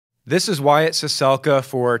This is Wyatt Siselka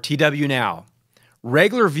for TWNow.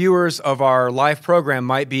 Regular viewers of our live program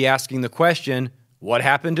might be asking the question, what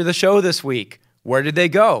happened to the show this week? Where did they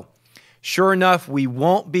go? Sure enough, we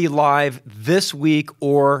won't be live this week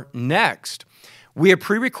or next. We have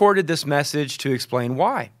pre-recorded this message to explain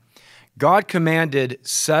why. God commanded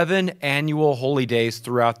 7 annual holy days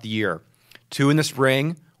throughout the year, 2 in the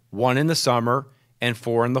spring, 1 in the summer, and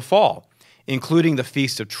 4 in the fall, including the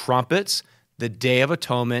Feast of Trumpets, the Day of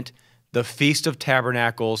Atonement, the Feast of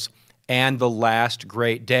Tabernacles, and the last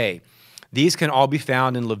great day. These can all be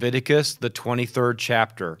found in Leviticus, the 23rd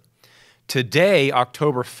chapter. Today,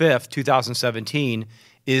 October 5th, 2017,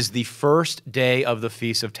 is the first day of the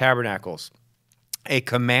Feast of Tabernacles, a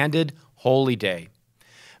commanded holy day.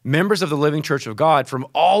 Members of the Living Church of God from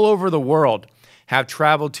all over the world have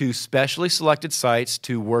traveled to specially selected sites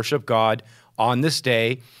to worship God on this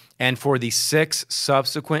day and for the 6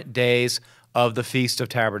 subsequent days of the Feast of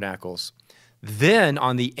Tabernacles. Then,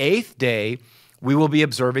 on the 8th day, we will be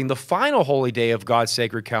observing the final holy day of God's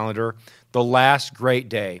sacred calendar, the last great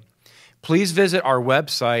day. Please visit our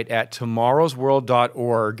website at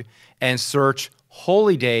tomorrowsworld.org and search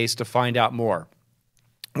Holy Days to find out more.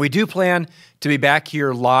 We do plan to be back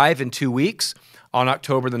here live in 2 weeks on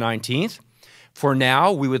October the 19th. For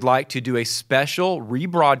now, we would like to do a special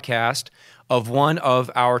rebroadcast of one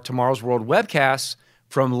of our Tomorrow's World webcasts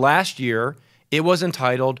from last year. It was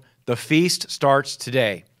entitled, The Feast Starts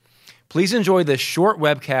Today. Please enjoy this short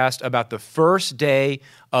webcast about the first day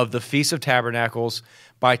of the Feast of Tabernacles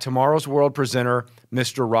by Tomorrow's World presenter,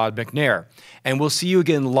 Mr. Rod McNair. And we'll see you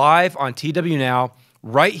again live on TWNow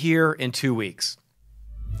right here in 2 weeks.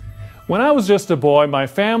 When I was just a boy, my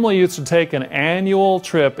family used to take an annual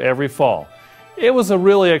trip every fall. It was a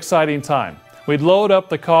really exciting time. We'd load up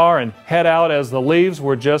the car and head out as the leaves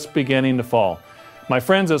were just beginning to fall. My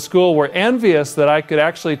friends at school were envious that I could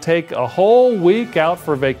actually take a whole week out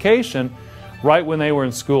for vacation right when they were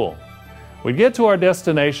in school. We'd get to our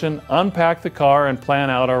destination, unpack the car, and plan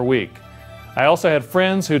out our week. I also had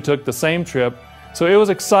friends who took the same trip, so it was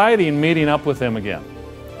exciting meeting up with them again.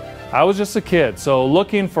 I was just a kid, so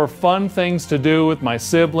looking for fun things to do with my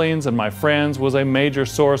siblings and my friends was a major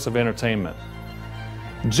source of entertainment.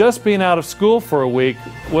 Just being out of school for a week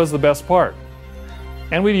was the best part.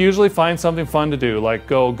 And we'd usually find something fun to do, like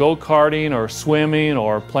go-karting or swimming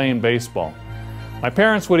or playing baseball. My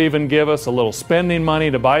parents would even give us a little spending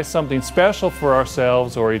money to buy something special for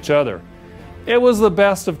ourselves or each other. It was the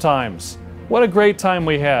best of times. What a great time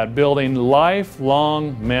we had building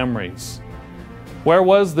lifelong memories. Where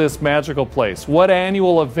was this magical place? What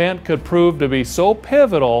annual event could prove to be so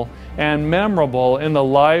pivotal and memorable in the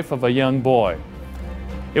life of a young boy?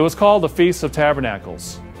 It was called the Feast of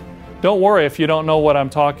Tabernacles. Don't worry if you don't know what I'm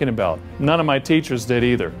talking about. None of my teachers did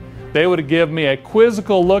either. They would give me a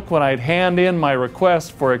quizzical look when I'd hand in my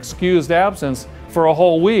request for excused absence for a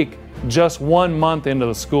whole week just 1 month into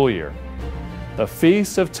the school year. The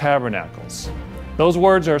Feast of Tabernacles. Those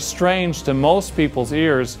words are strange to most people's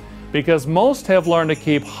ears because most have learned to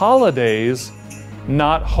keep holidays,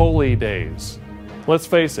 not holy days. Let's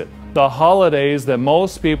face it, the holidays that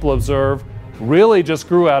most people observe really just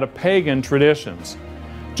grew out of pagan traditions.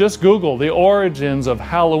 Just Google the origins of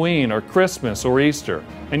Halloween or Christmas or Easter,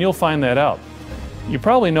 and you'll find that out. You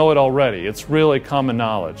probably know it already. It's really common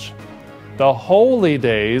knowledge. The holy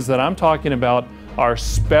days that I'm talking about are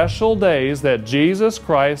special days that Jesus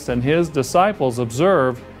Christ and His disciples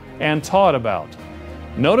observed and taught about.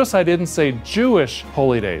 Notice I didn't say Jewish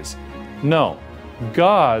holy days. No,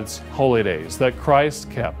 God's holy days that Christ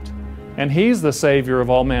kept. And He's the Savior of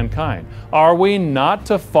all mankind. Are we not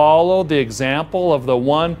to follow the example of the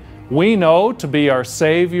one we know to be our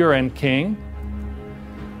Savior and King?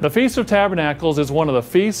 The Feast of Tabernacles is one of the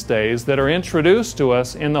feast days that are introduced to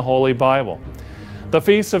us in the Holy Bible. The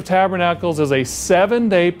Feast of Tabernacles is a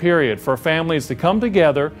 7-day period for families to come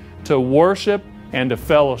together to worship and to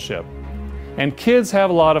fellowship. And kids have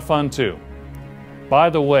a lot of fun too. By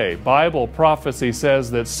the way, Bible prophecy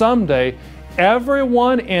says that someday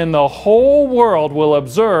everyone in the whole world will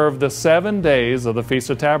observe the 7 days of the Feast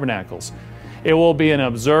of Tabernacles. It will be an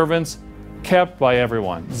observance kept by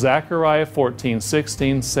everyone. Zechariah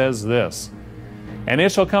 14:16 says this, "And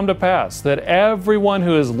it shall come to pass that everyone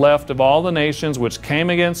who is left of all the nations which came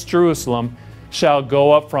against Jerusalem shall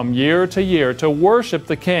go up from year to year to worship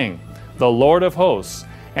the King, the Lord of hosts,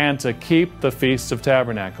 and to keep the Feast of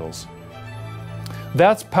Tabernacles."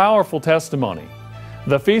 That's powerful testimony.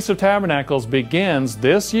 The Feast of Tabernacles begins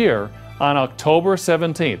this year on October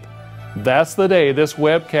 17th. That's the day this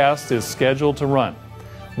webcast is scheduled to run.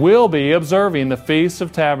 We'll be observing the Feast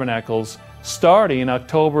of Tabernacles starting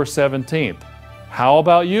October 17th. How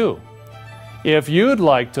about you? If you'd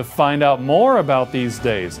like to find out more about these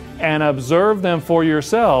days and observe them for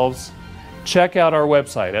yourselves, check out our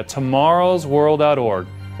website at tomorrowsworld.org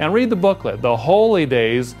and read the booklet, The Holy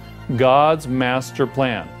Days, God's Master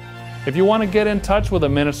Plan. If you want to get in touch with a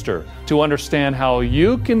minister to understand how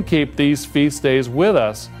you can keep these feast days with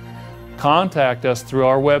us, contact us through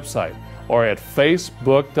our website or at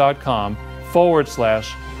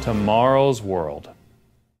facebook.com/tomorrowsworld.